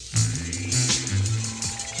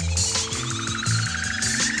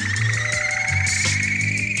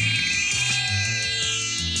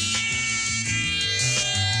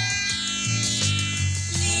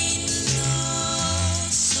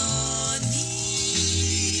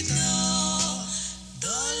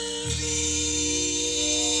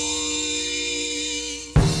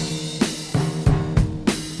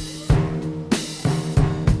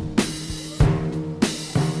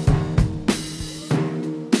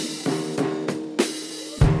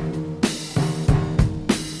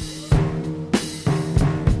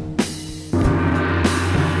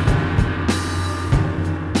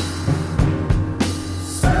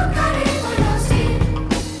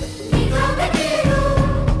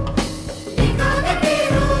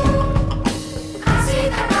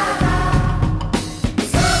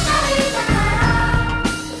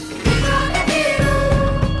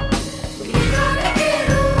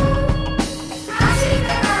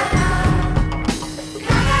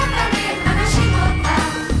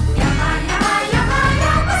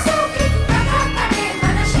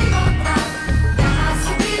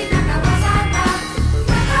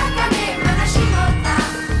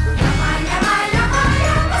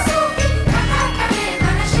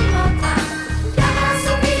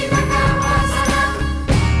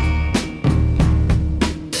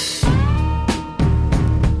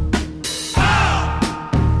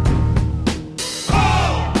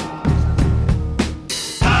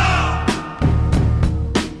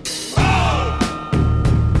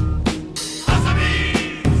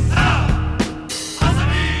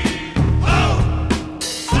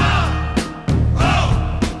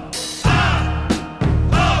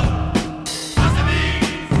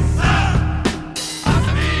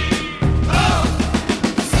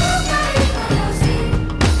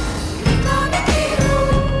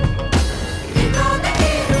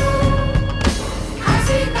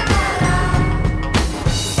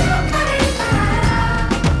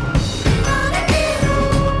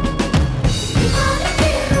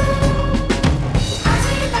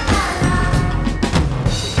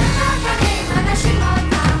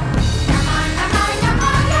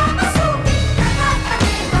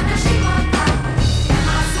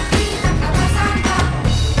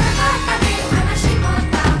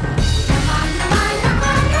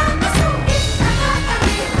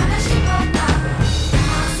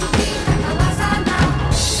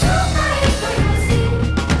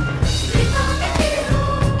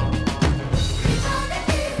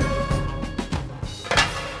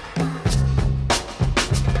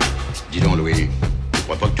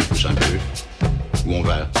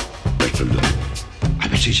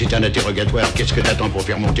Si c'est un interrogatoire, qu'est-ce que t'attends pour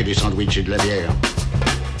faire monter des sandwichs et de la bière?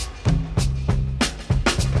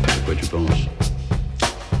 À quoi tu penses?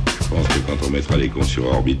 Je pense que quand on mettra les cons sur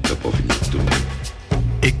orbite, t'as pas fini de tout.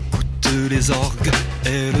 Écoute les orgues,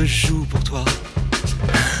 elles jouent pour toi.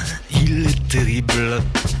 Il est terrible,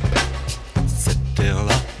 cette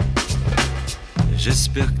terre-là.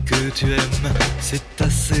 J'espère que tu aimes, c'est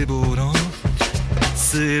assez beau, non?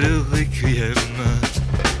 C'est le requiem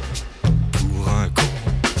pour un con.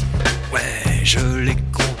 Ouais, je l'ai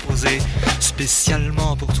composé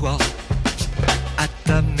spécialement pour toi, à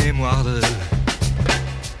ta mémoire de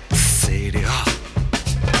scélérat.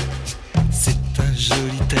 C'est un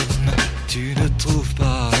joli thème, tu ne trouves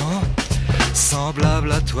pas, non?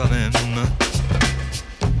 Semblable à toi-même,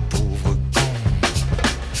 pauvre con.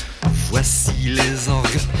 Voici les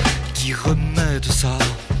orgues qui remettent ça.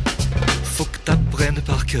 Faut que t'apprennes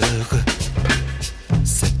par cœur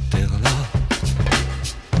cette terre-là,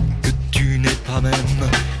 que tu n'aies pas même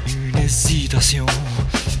une hésitation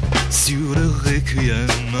sur le requiem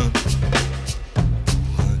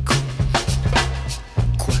pour un con.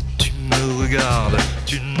 Quoi, tu me regardes,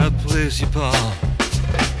 tu n'apprécies pas,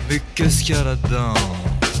 mais qu'est-ce qu'il y a là-dedans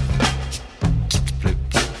qui te plaît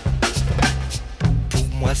pas? Pour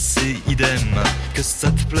moi c'est idem, que ça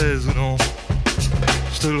te plaise ou non,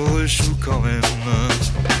 je te le rejoue quand même,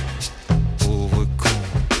 pauvre con.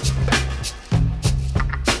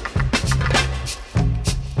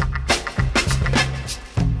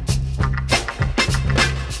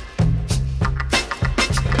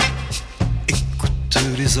 Écoute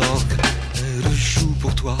les orgues, elles jouent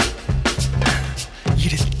pour toi.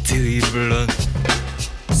 Il est terrible,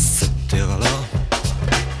 cette terre-là.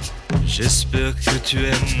 J'espère que tu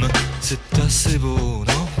aimes, c'est assez beau,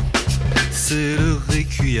 non? C'est le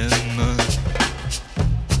requiem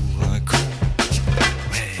pour un con.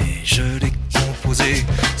 Ouais, je l'ai composé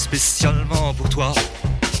spécialement pour toi,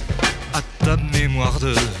 à ta mémoire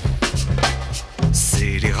de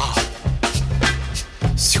scélérat.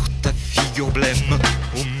 Sur ta figure blême,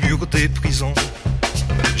 au mur des prisons,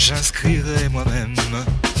 j'inscrirai moi-même,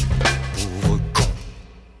 pauvre con.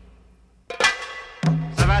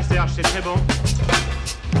 Ça va Serge, c'est très bon.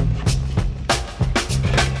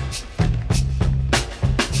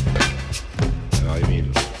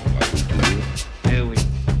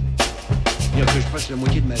 Que je passe la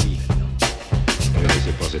moitié de ma vie là-dedans. Oui, mais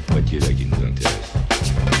c'est pas cette moitié-là qui nous intéresse.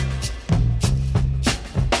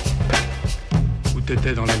 Où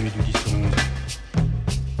t'étais dans la nuit du 10-11?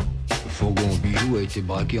 Le fourgon bijou a été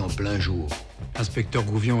braqué en plein jour. Inspecteur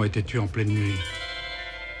Gouvion a été tué en pleine nuit.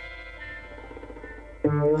 Oh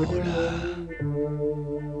là,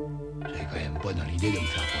 j'avais quand même pas dans l'idée de me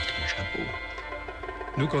faire porter le chapeau.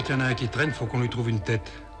 Nous, quand il y en a un qui traîne, faut qu'on lui trouve une tête.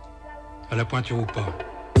 À la pointure ou pas.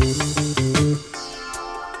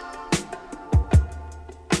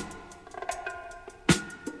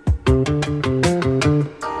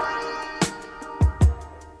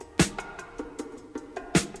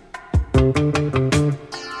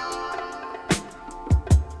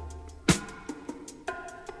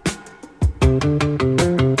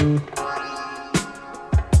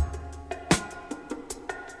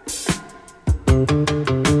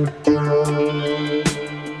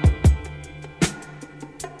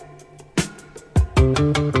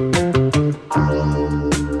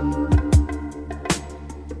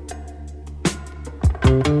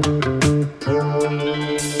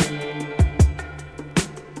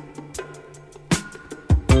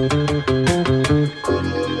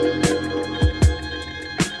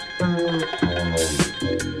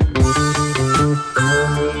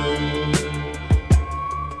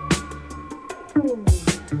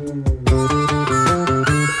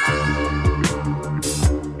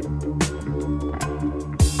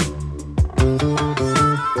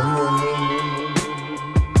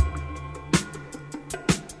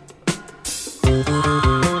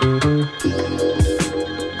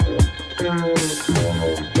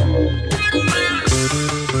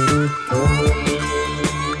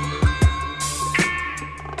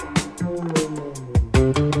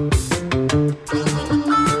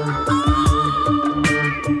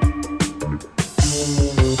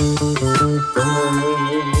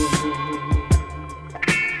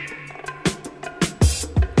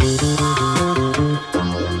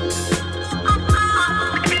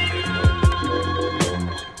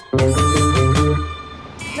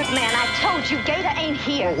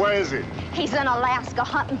 He's in Alaska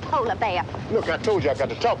hunting polar bear. Look, I told you I got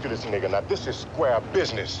to talk to this nigga. Now, this is square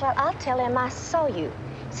business. Well, I'll tell him I saw you.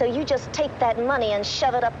 So you just take that money and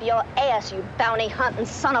shove it up your ass, you bounty hunting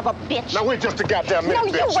son of a bitch. Now, wait just a goddamn minute,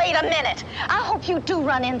 No, bitch. you wait a minute. I hope you do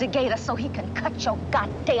run into Gator so he can cut your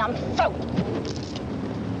goddamn throat.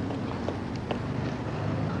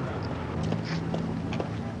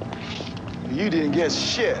 You didn't get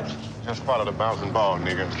shit. Just follow the bouncing ball,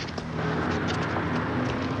 nigga.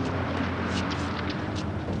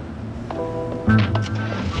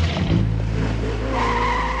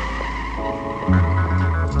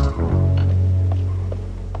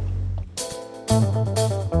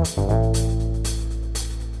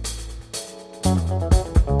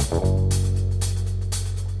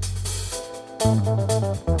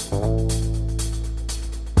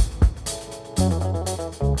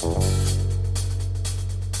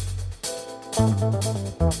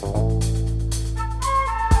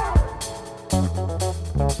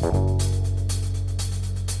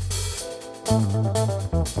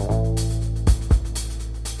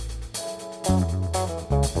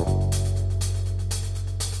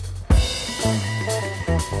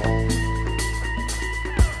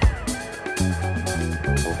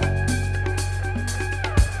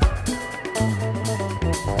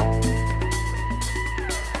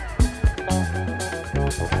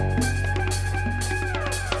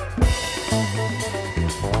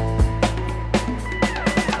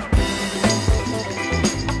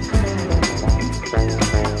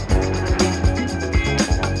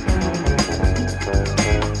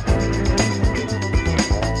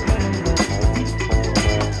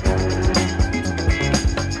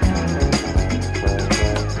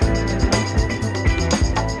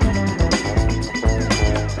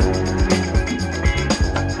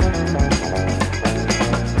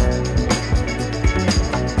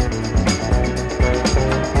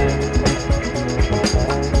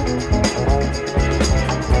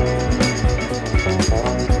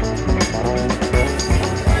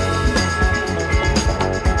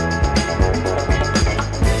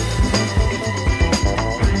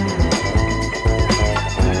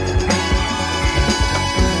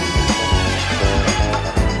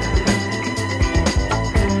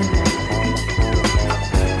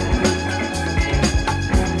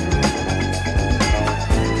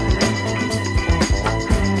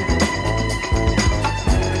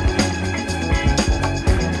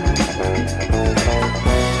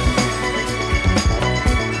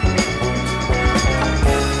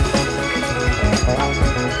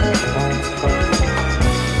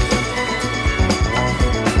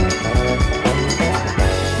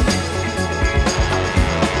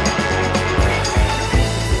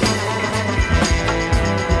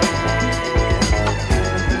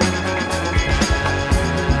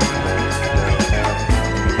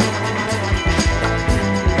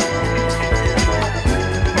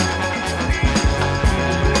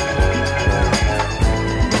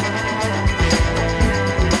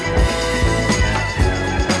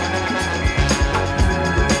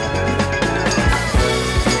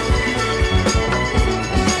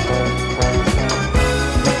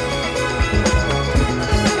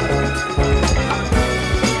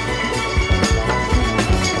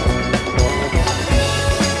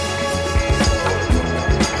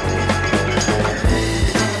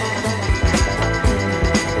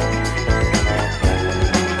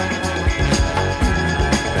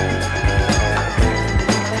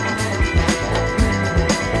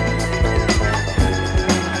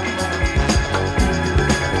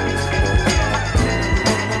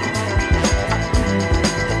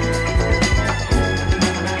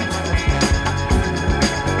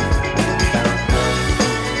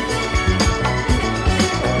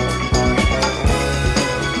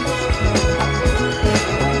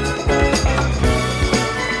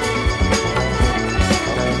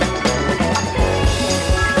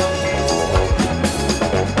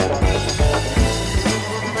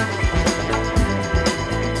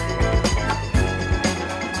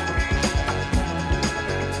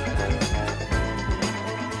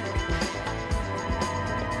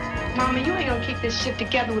 This shit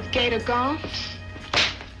together with Gator gone.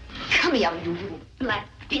 Come here, you little black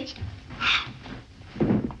bitch.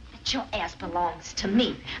 That your ass belongs to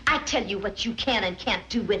me. I tell you what you can and can't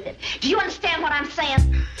do with it. Do you understand what I'm saying?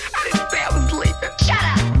 I didn't say I was leaving. Shut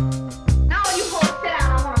up! Now you boys sit down.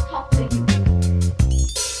 I want to talk to you.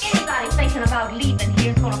 Anybody thinking about leaving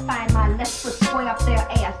here is going to find my left foot going up their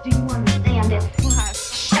ass. Do you understand it? What?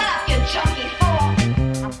 Shut up, you junkie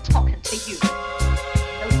whore! I'm talking to you.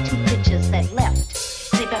 Those two bitches that left,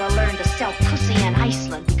 they better learn to sell pussy in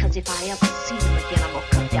Iceland, because if I ever see them again, I'm going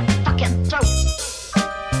to cut their fucking throats.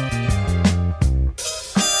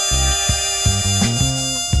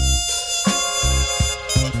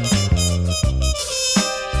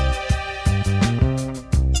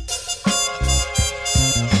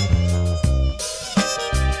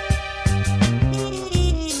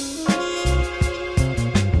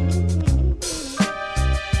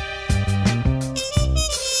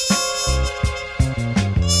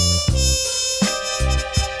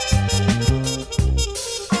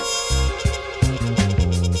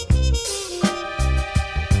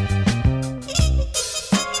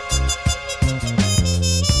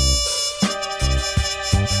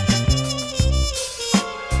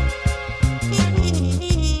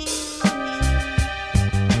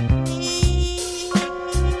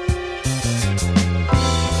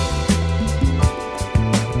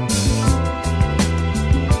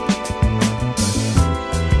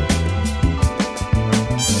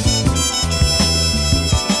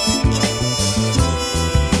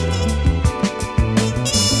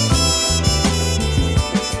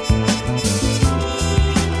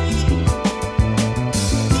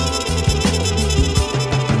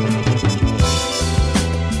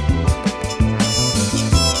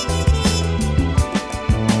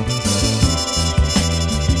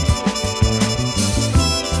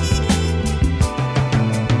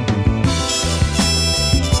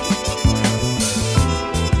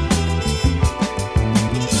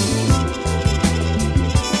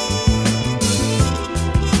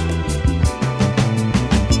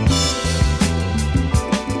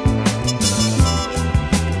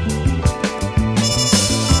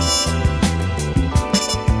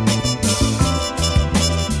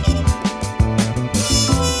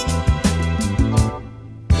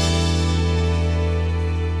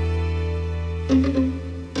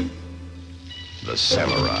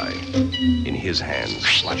 samurai. In his hands,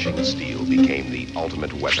 slashing steel became the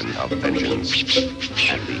ultimate weapon of vengeance,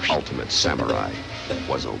 and the ultimate samurai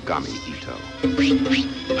was Ogami Ito.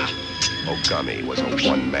 Ogami was a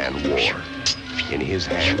one-man war. In his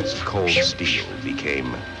hands, cold steel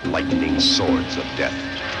became lightning swords of death.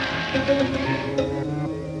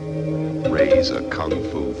 Raise a kung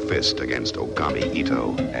fu fist against Ogami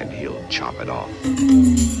Ito, and he'll chop it off.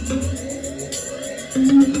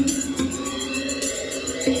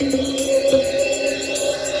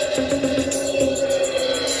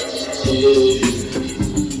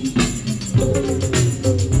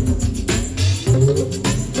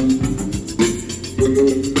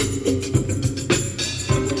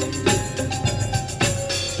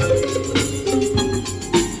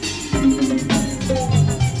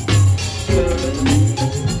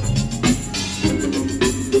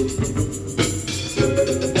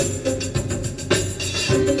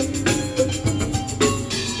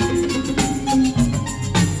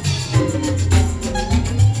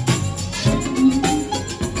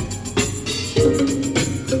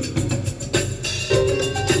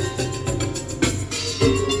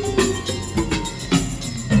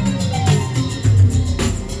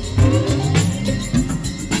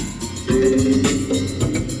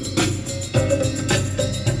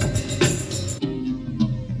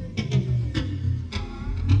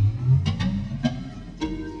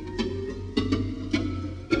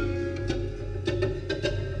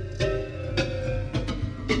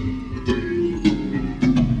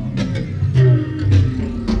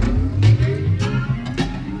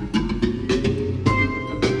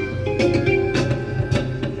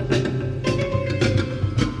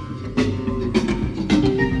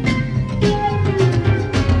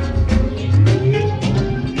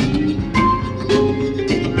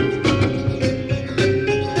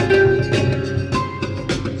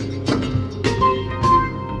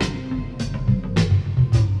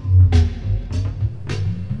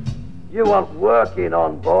 You want working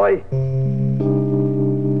on, boy?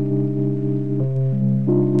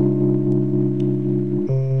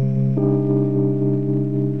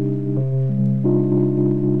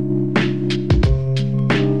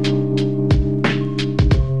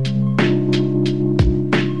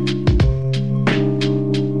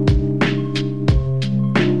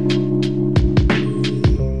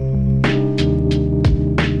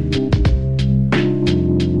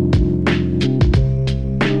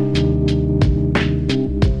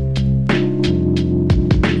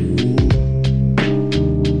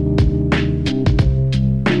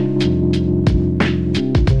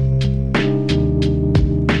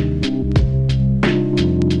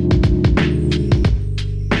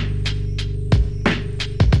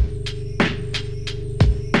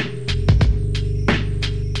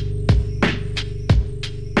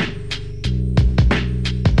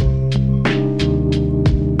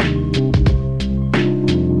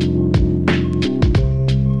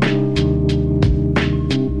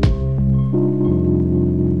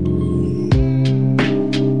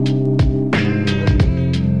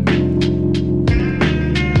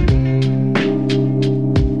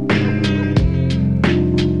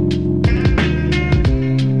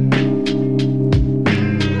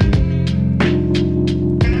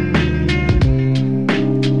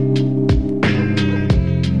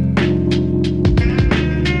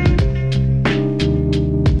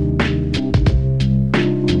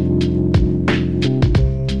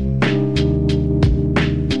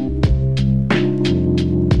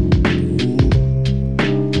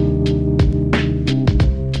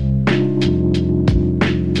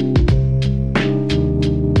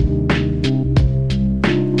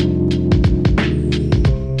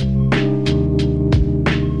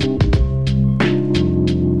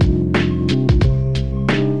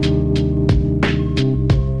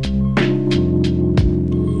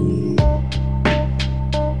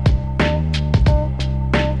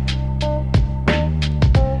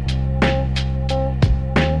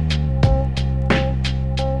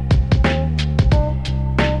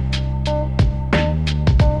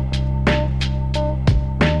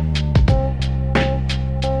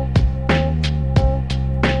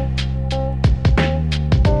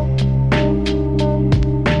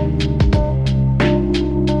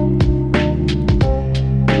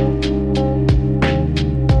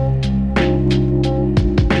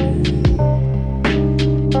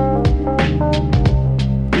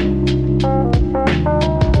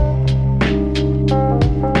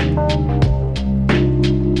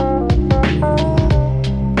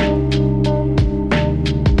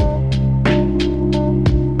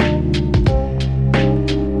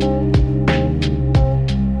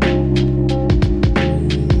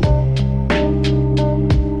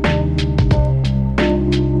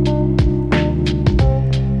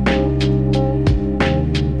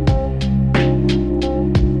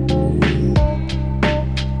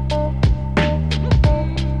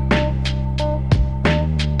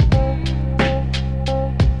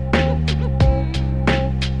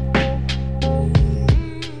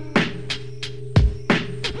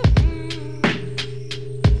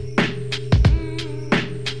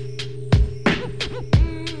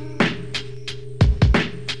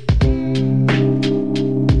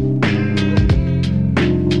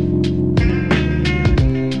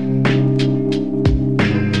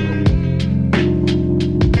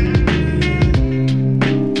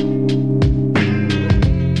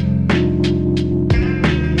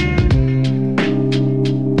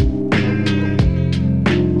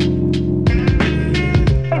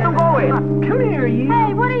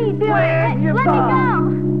 do it. Let me go.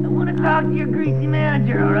 I want to talk to your greasy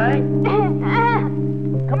manager, all right?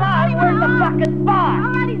 Come on, where's the fucking boss?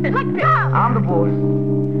 All righty, let go. I'm the boss.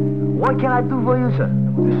 What can I do for you, sir?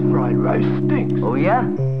 This fried rice stinks. Oh, yeah?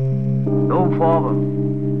 No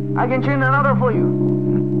problem. I can change another for you.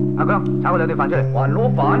 阿哥，炒兩碟飯出嚟，還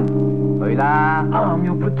攞飯？去啦。I'm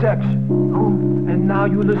your protection. Oh, And now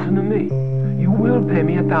you listen to me. You will pay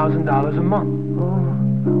me $1,000 a month.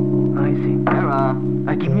 oh, I see. Sarah,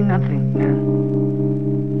 I give you nothing.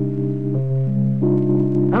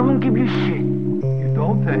 I won't give you shit. You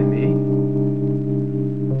don't pay me.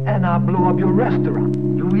 And I'll blow up your restaurant.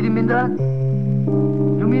 You really mean that?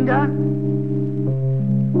 You mean that?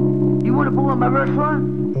 You want to blow up my restaurant?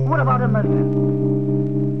 What about it, my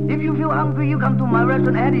friend? If you feel hungry, you come to my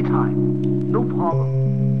restaurant anytime. No problem.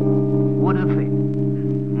 What do you think?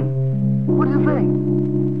 What do you think?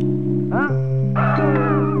 Huh?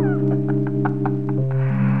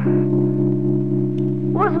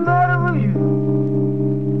 What's the matter with you?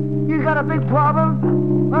 You got a big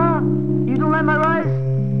problem? Huh? You don't like my rice?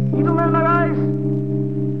 You don't like my rice?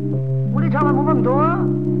 我啲炒飯冇乜唔到啊，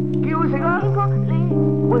幾好食啊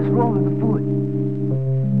！What's wrong with the food?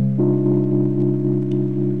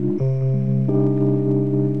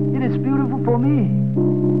 It is beautiful for me.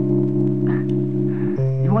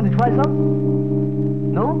 You want to try some?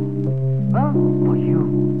 No? Huh? For you.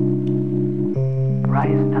 Rye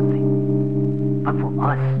is nothing. But for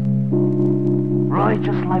us, Roy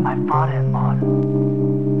just like my father and mother.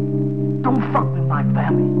 Don't fuck with my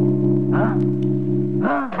family. Huh?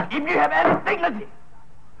 Huh? If you have any dignity,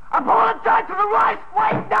 apologize to the rice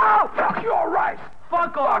right now! Fuck your rice!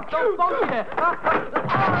 Fuck off! Don't fuck it!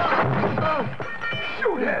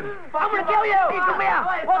 Shoot him! I'm gonna kill you! 你做咩啊？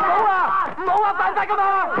我冇啊！唔好啊！犯法㗎嘛！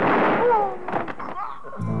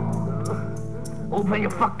 Open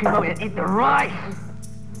your fucking mouth and eat the rice!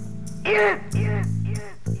 Eat it! Eat it! Eat it!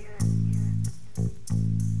 Eat it!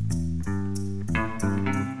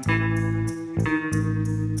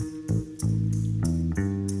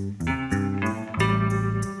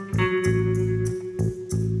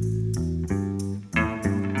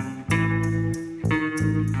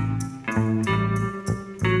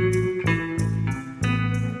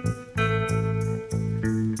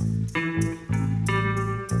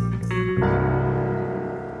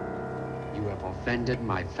 You have offended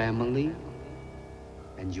my family,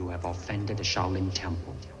 and you have offended the Shaolin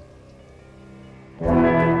Temple.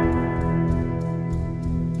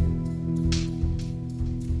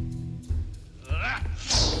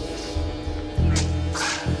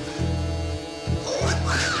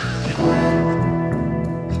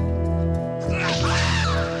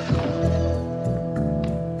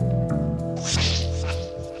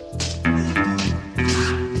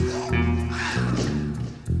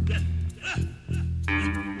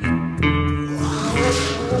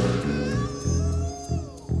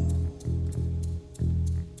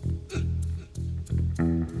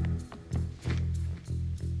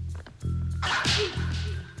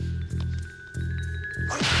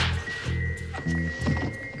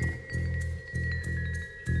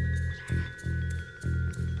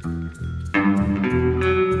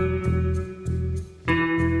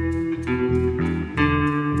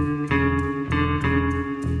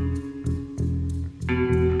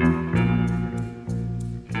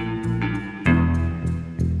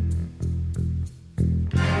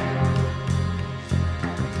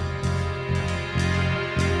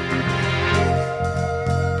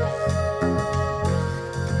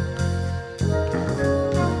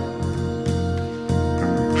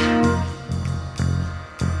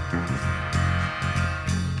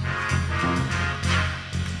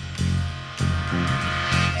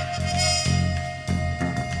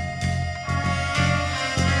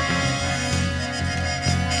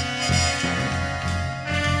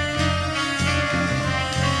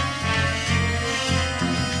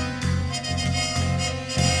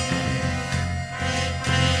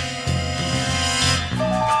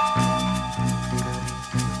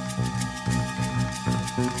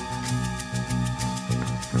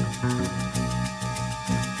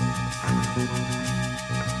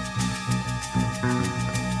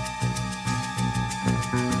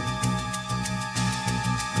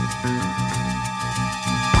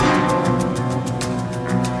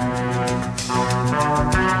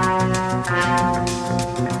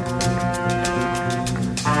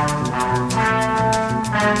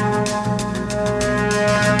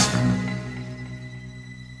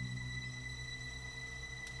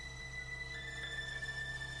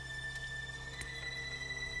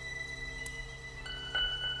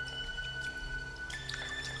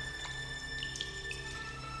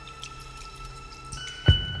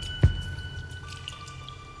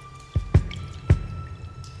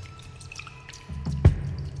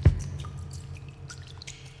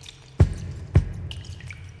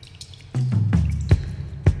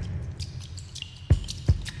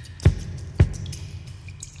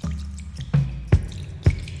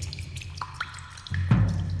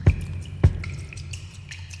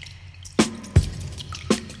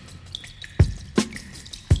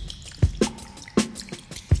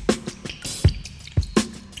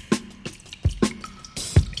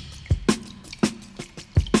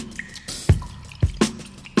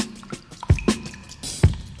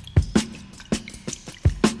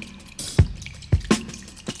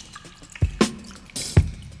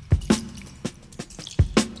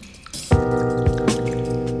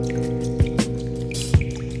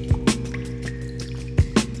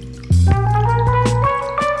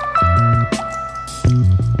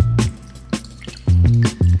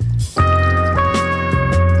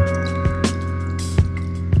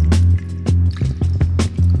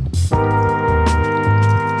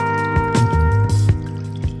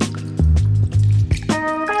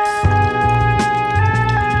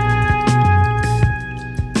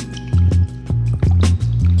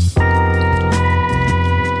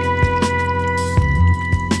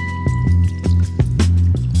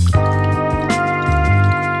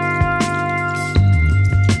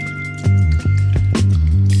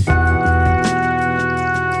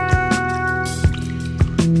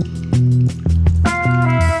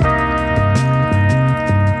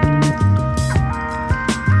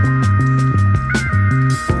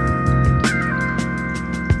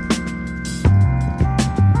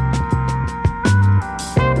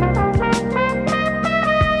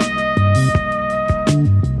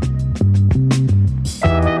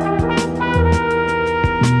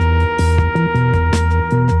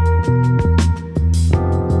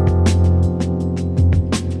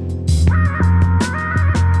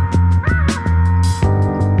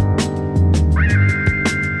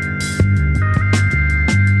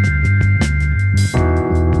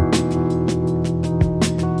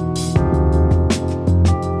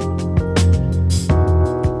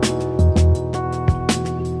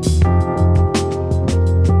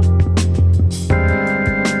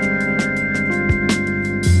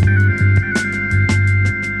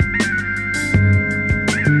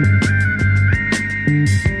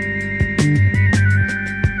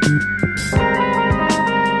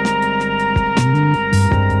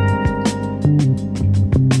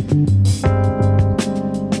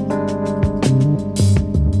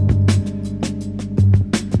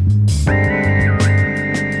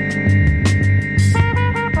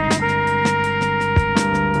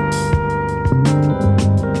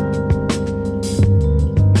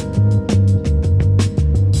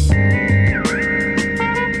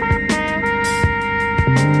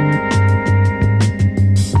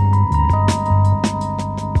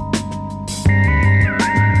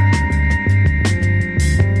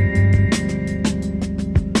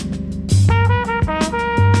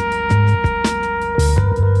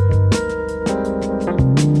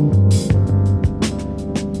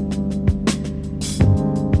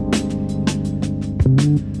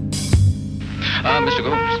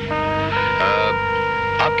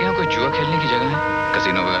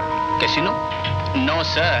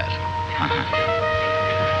 Sir.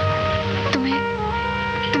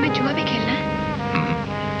 तुम्हें जुआ भी खेलना है?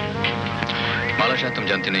 माला शायद तुम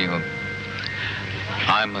जानती नहीं हो,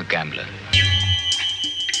 I am a gambler.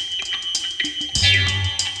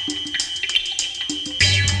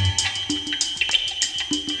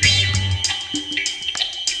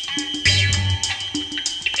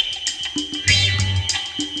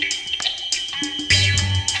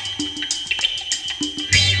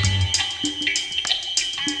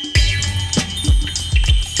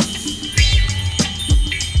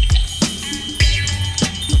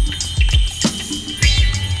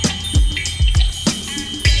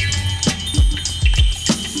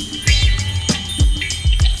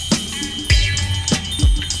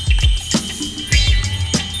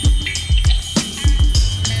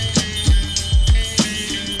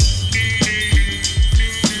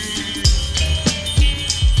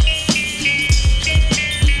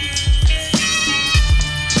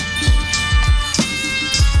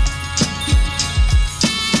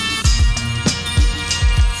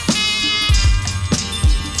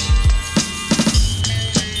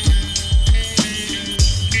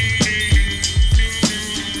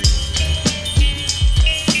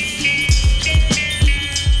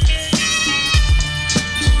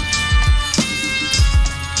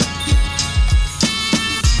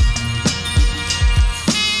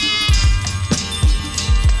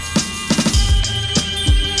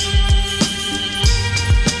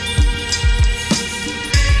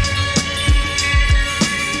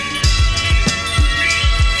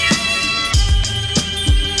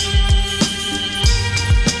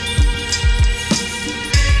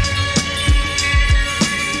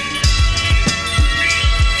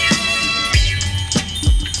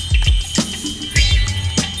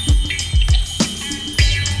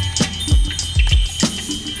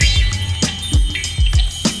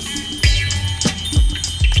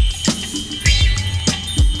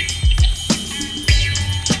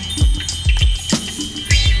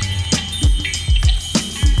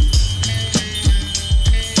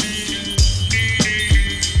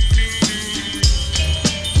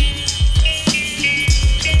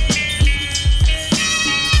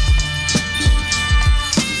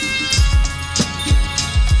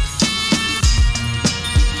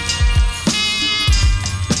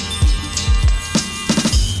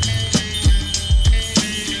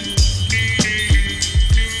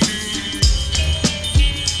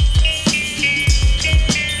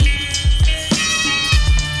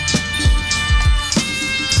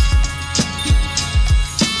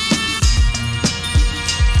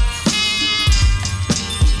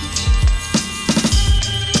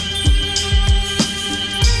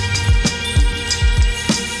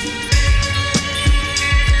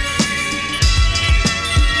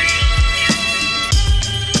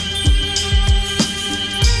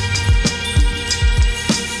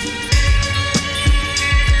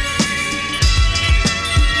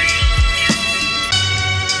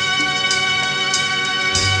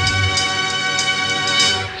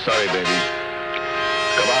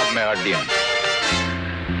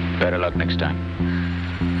 Better luck next time.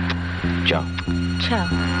 Ciao. Ciao.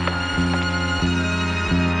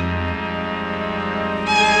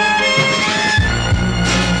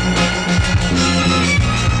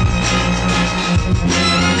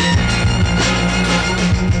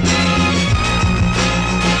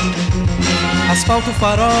 Asfalto,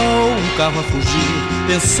 farol, um carro a fugir,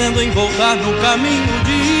 pensando em voltar no caminho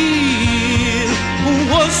de ir. Um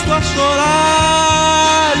rosto a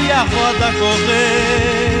chorar e a roda a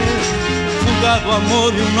correr. Fuga do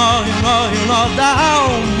amor e um nó da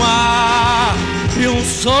alma. E um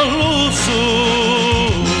soluço.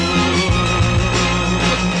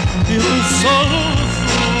 E um soluço.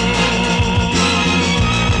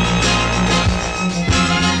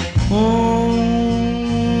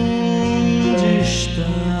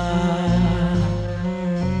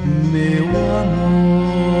 Meu amor,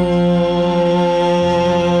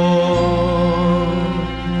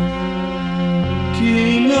 que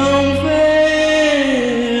não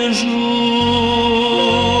vejo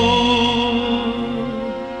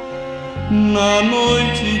na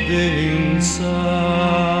noite densa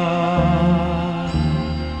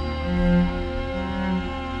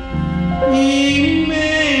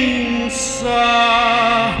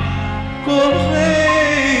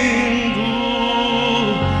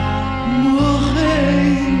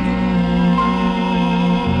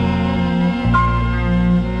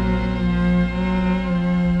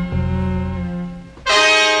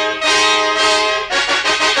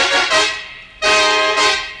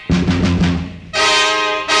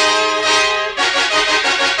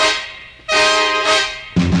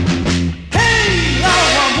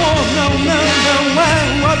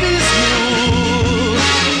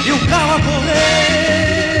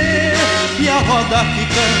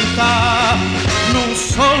está num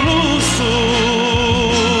soluço,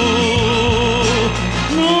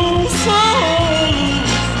 num soluço.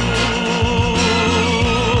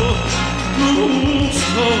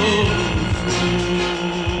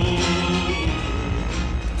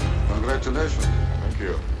 Congratulations. Thank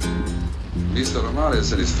you. Mr.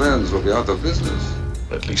 Ramirez and his friends will be out of business.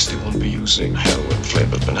 At least they won't be using hell and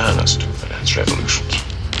flavored bananas to finance revolutions.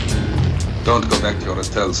 Don't go back to your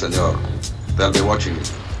hotel, senor. They'll be watching you.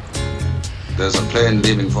 There's a plane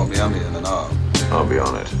leaving for Miami in an hour. I'll be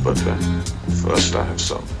on it, but first I have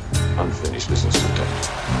some unfinished business to attend.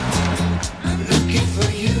 I'm looking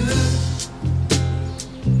for you.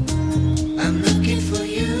 I'm looking for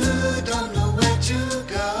you. Don't know where to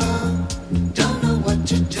go. Don't know what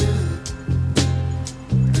to do.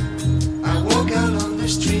 I walk along the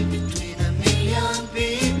street between a million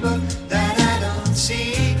people that I don't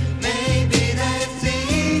see. Maybe they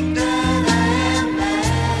think that I am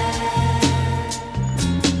mad.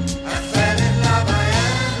 I fell in love, I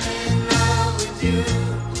am in love with you.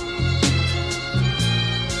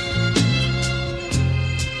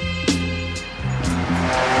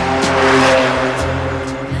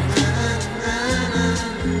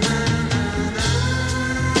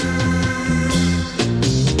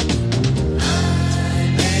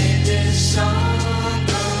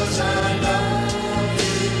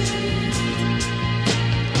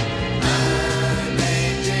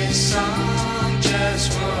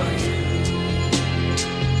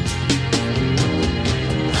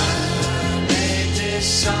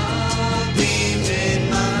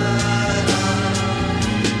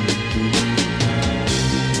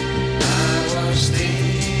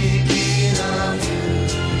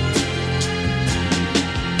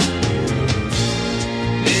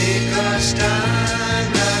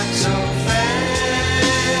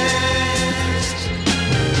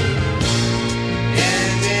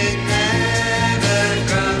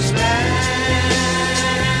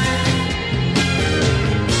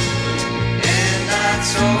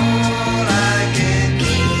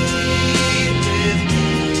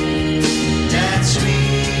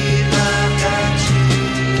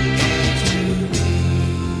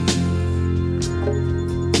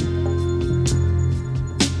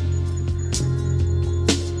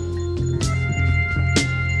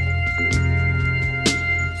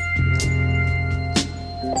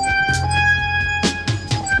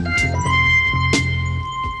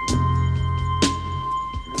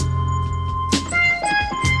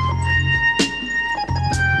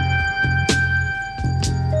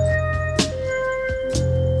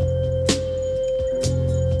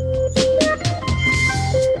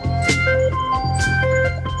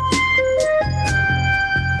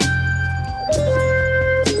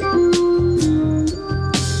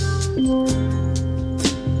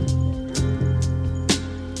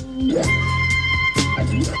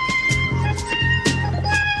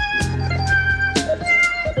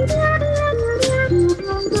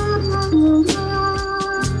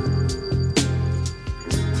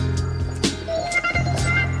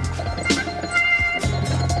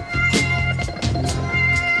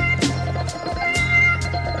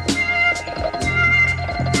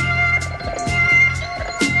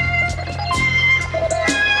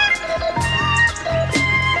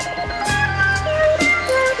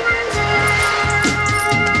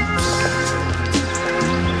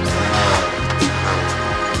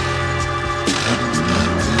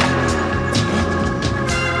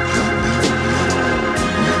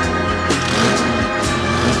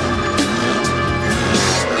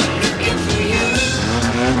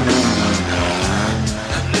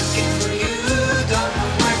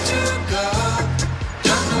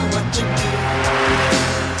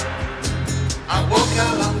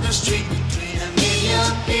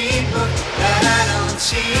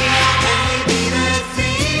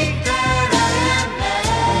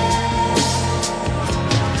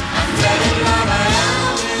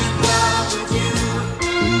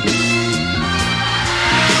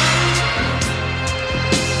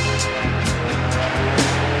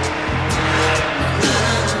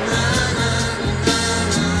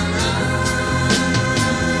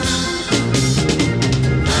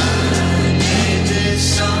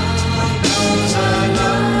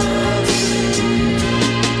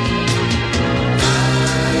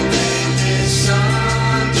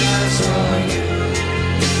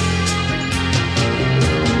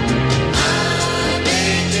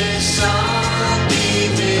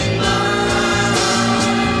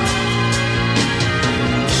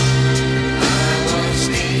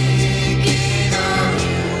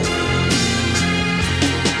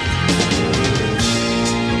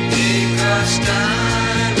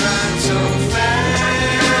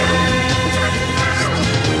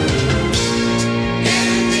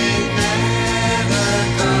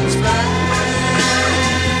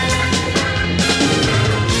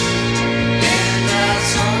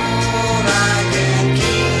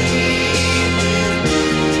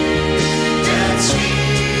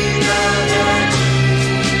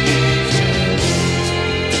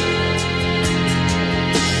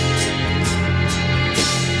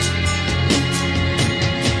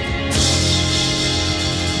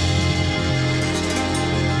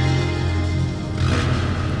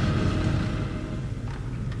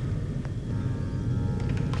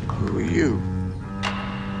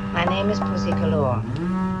 name is Pussy Galore.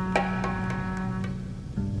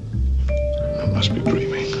 I must be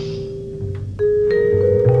dreaming.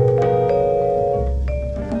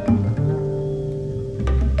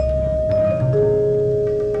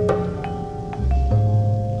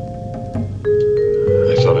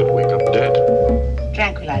 I thought I'd wake up dead.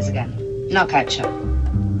 Tranquilizer gun. Knockout shot.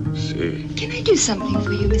 See. Can I do something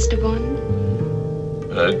for you, Mr. Bond?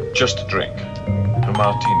 Just a drink. A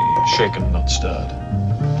martini, shaken, not stirred.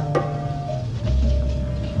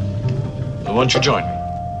 Won't you join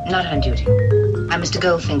me? Not on duty. I'm Mr.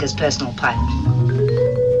 Goldfinger's personal pilot.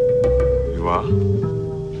 You are?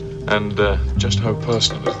 And just how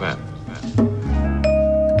personal is that?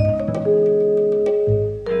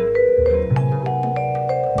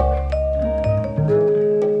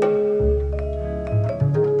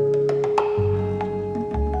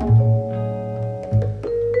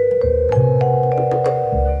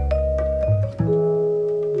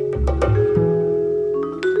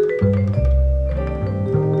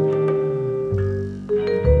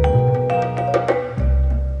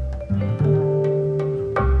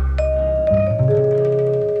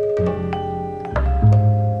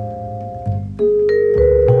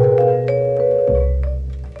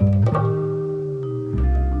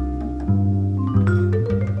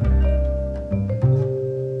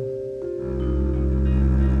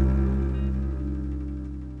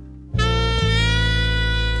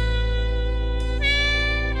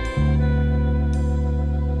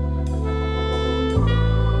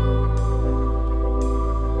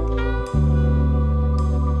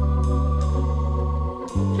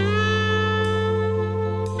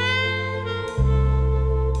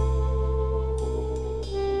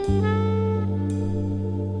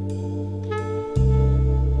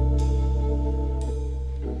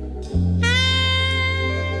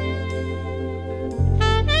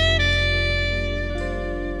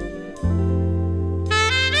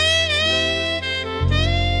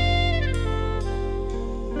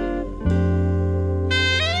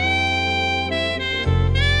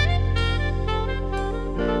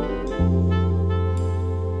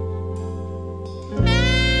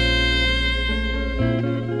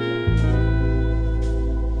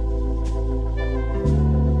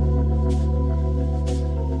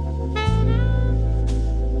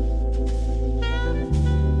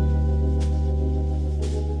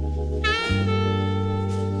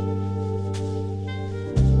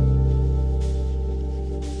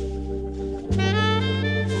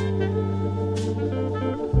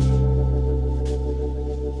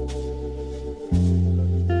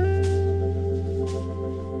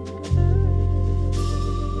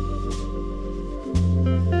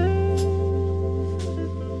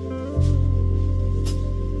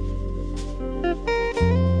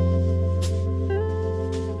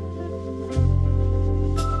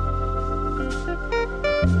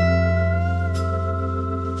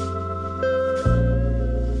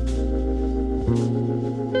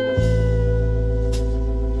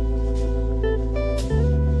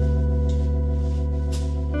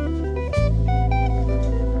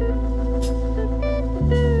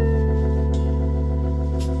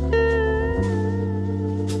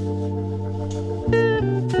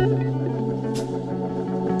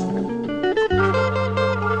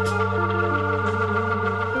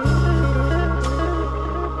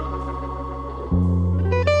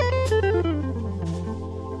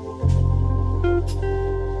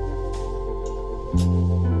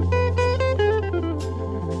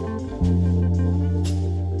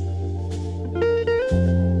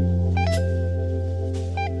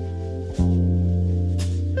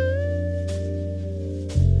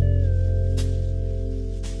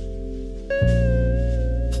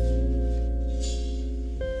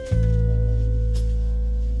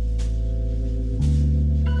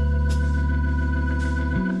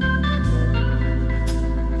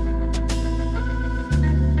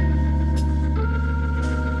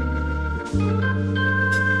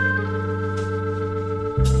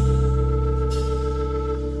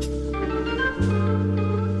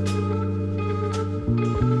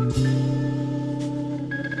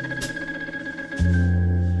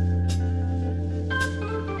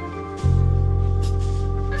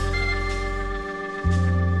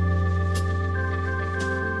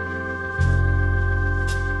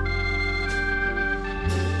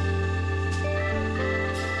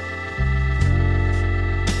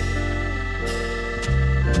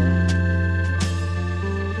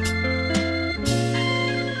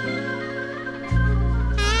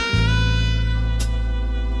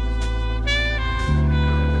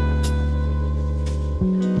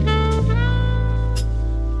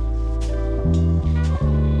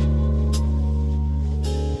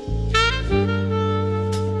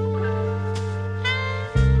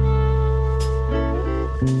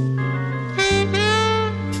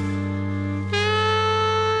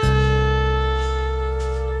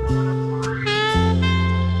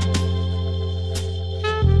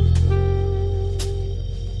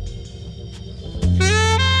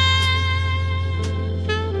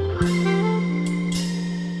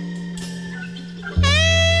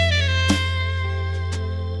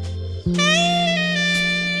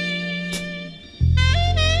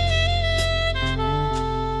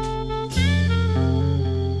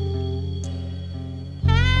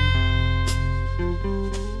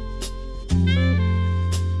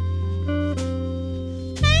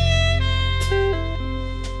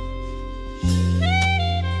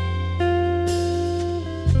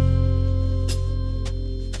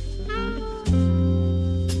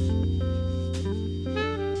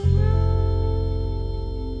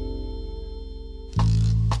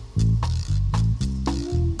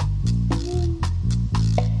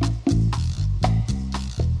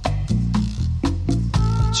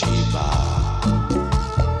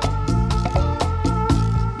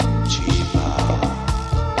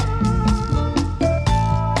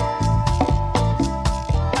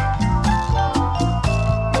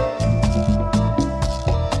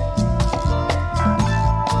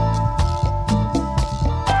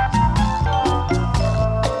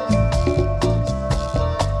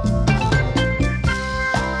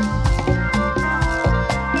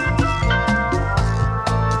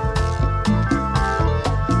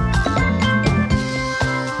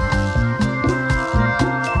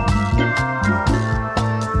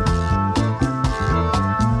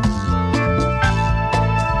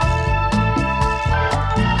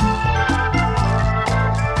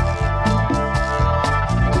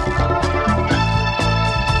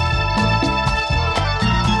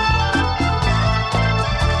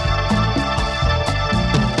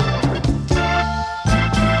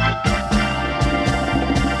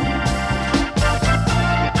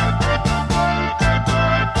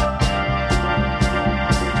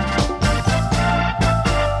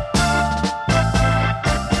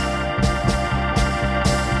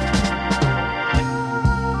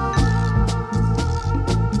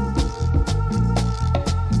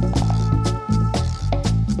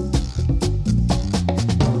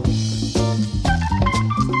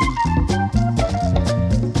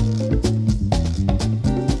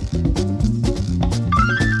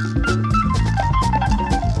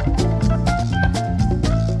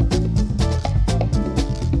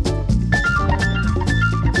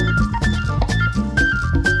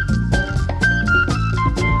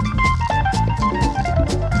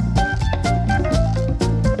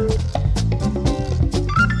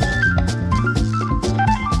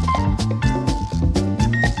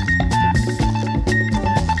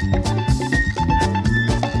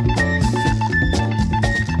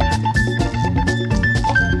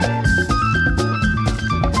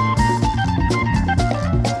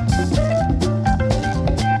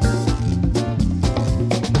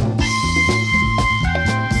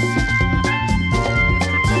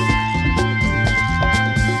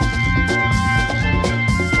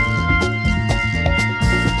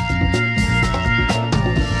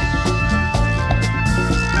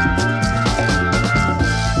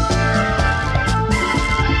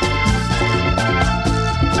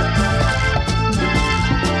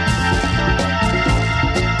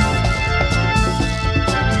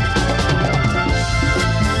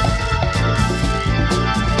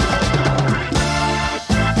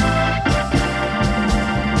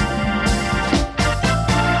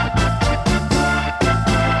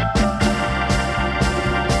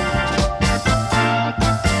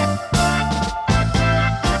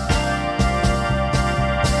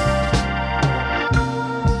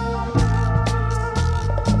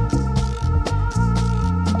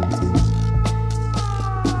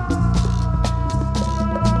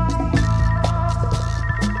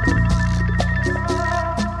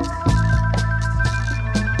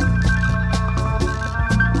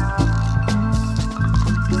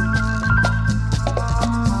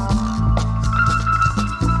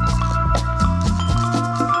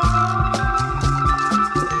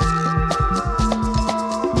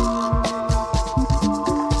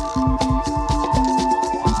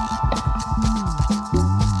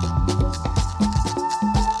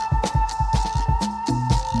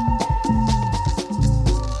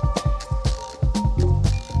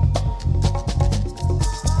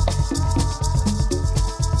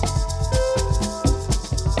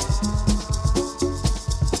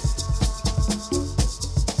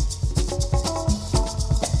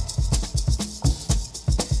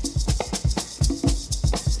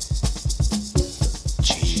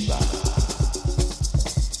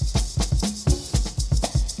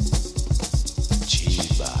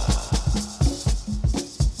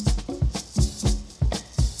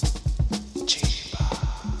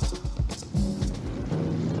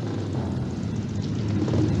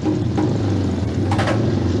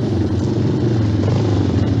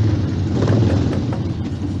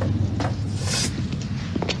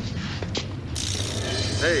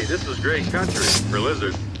 Hey, this is great country for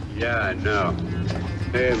lizards. Yeah, I know.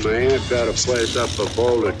 Hey, my aunt got a place up at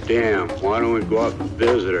Boulder Dam. Why don't we go up and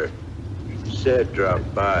visit her? Said drop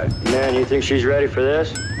by. Man, you think she's ready for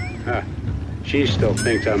this? Huh. She still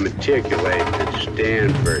thinks I'm matriculating at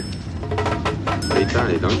Stanford. Hey,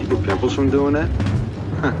 Tony, don't you get pimples from doing that?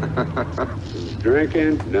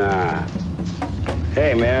 Drinking? Nah.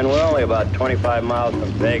 Hey, man, we're only about 25 miles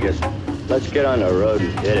from Vegas. Let's get on the road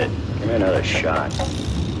and hit it. Give me another shot.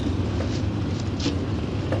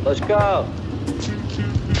 Let's go.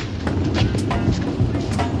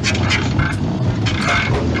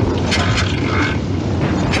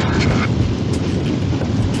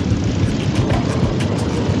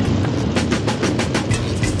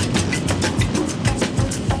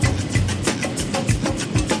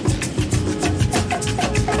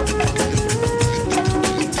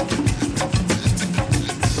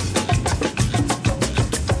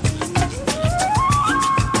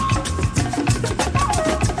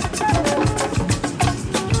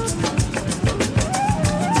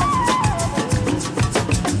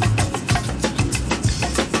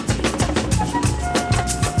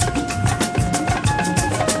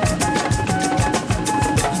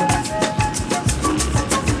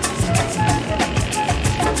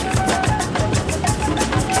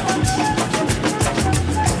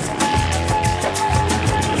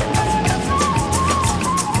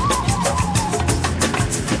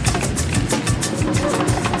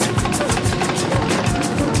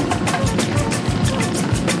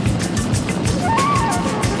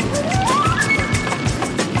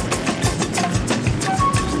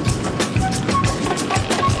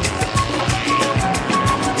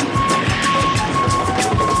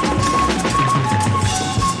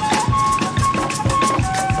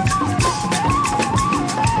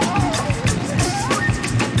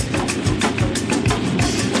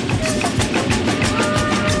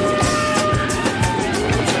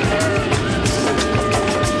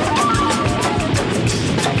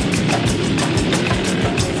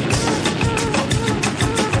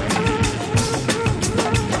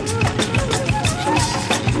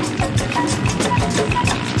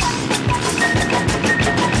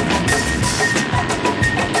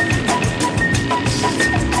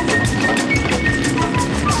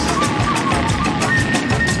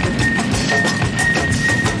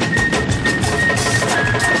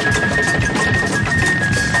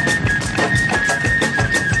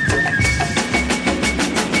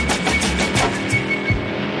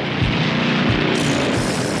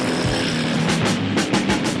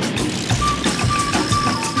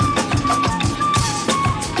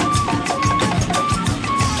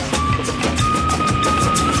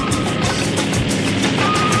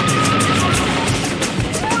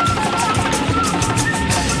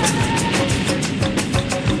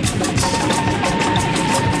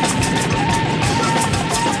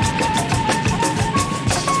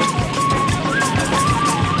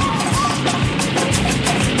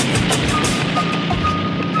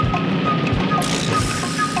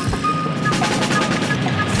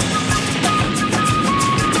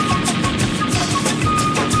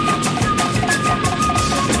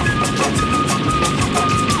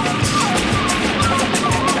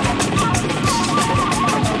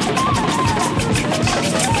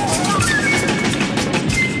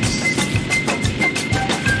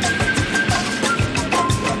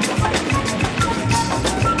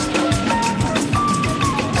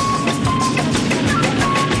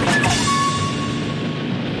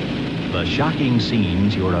 Shocking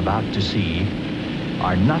scenes you're about to see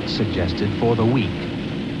are not suggested for the weak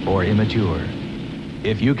or immature.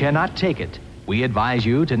 If you cannot take it, we advise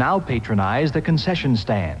you to now patronize the concession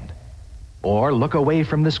stand or look away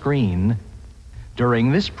from the screen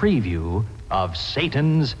during this preview of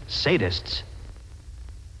Satan's Sadists.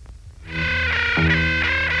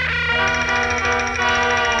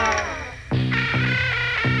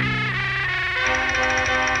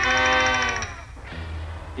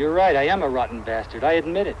 You're right, I am a rotten bastard, I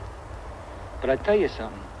admit it. But I tell you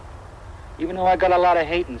something. Even though I got a lot of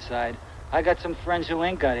hate inside, I got some friends who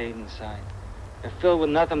ain't got hate inside. They're filled with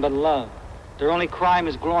nothing but love. Their only crime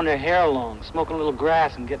is growing their hair long, smoking a little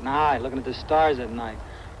grass and getting high, looking at the stars at night,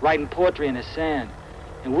 writing poetry in the sand.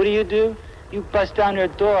 And what do? You bust down their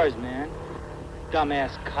doors, man.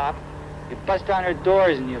 Dumbass cop. You bust down their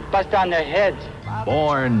doors and you bust down their heads.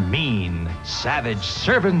 Born mean, savage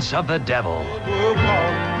servants of the devil.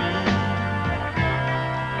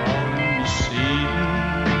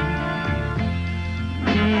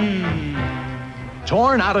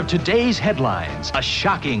 Torn out of today's headlines, a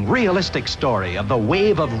shocking, realistic story of the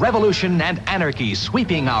wave of revolution and anarchy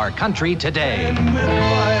sweeping our country today.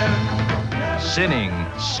 sinning,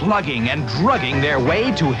 slugging, and drugging their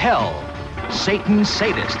way to hell. Satan's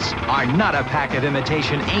sadists are not a pack of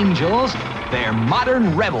imitation angels. They're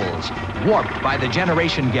modern rebels, warped by the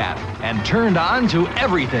generation gap and turned on to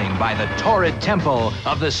everything by the torrid tempo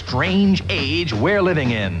of the strange age we're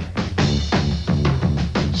living in.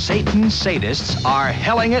 Satan's sadists are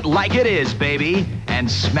helling it like it is, baby, and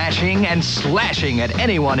smashing and slashing at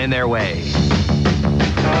anyone in their way.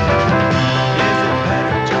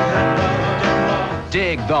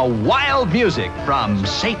 Dig the wild music from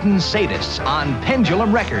Satan's Sadists on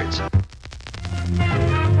Pendulum Records.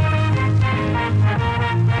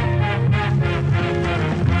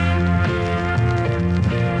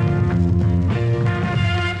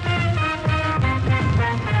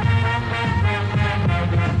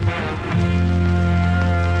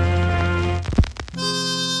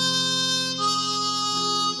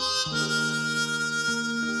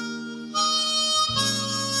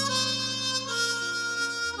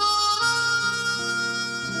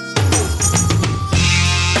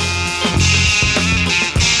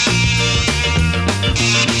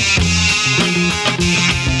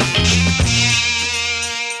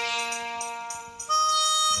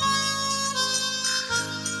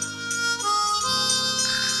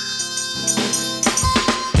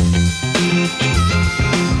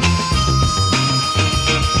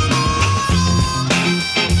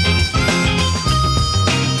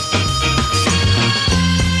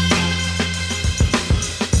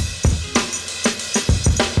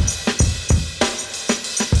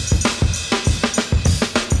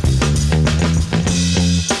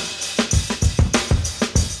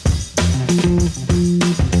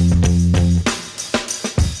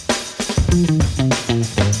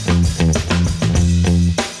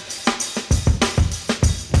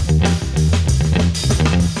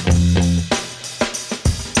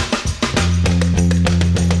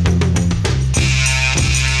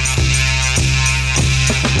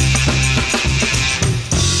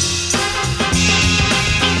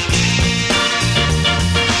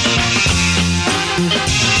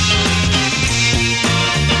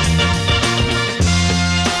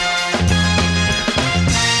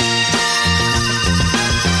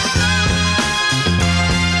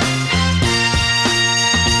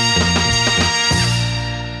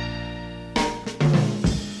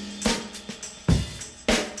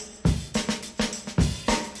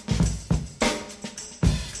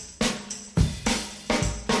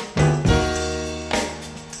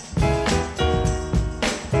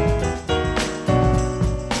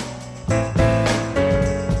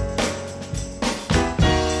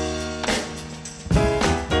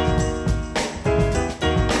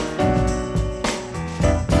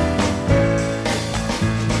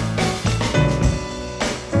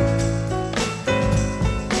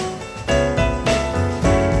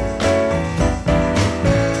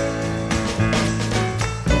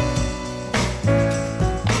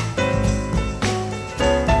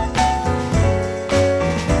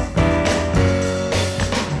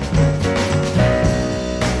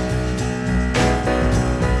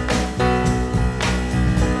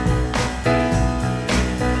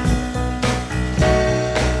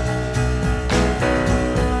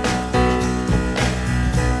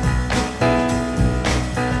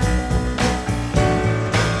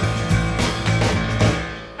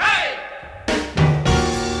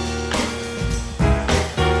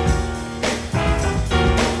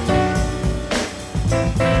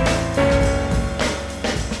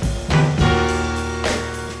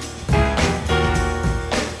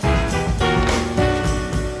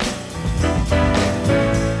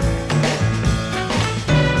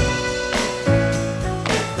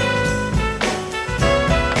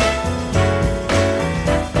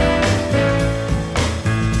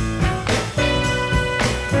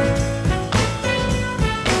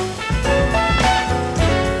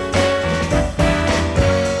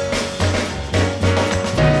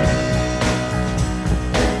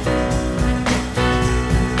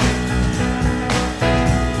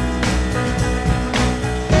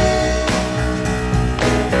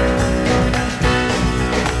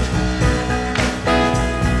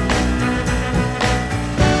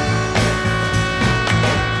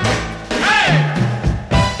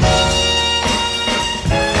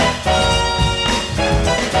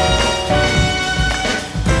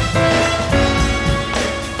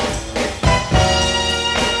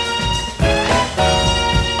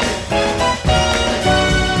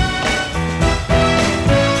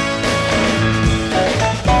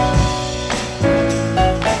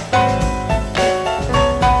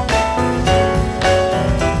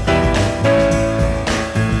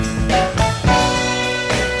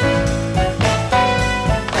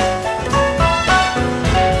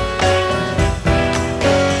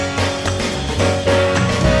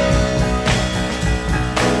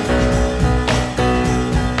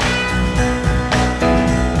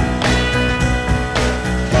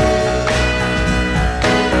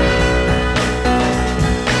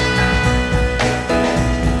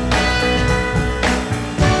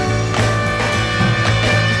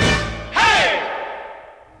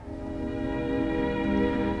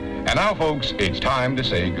 Now, folks, it's time to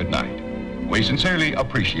say goodnight. We sincerely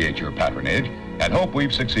appreciate your patronage and hope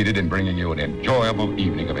we've succeeded in bringing you an enjoyable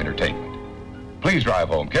evening of entertainment. Please drive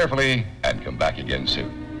home carefully and come back again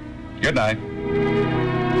soon. Good night.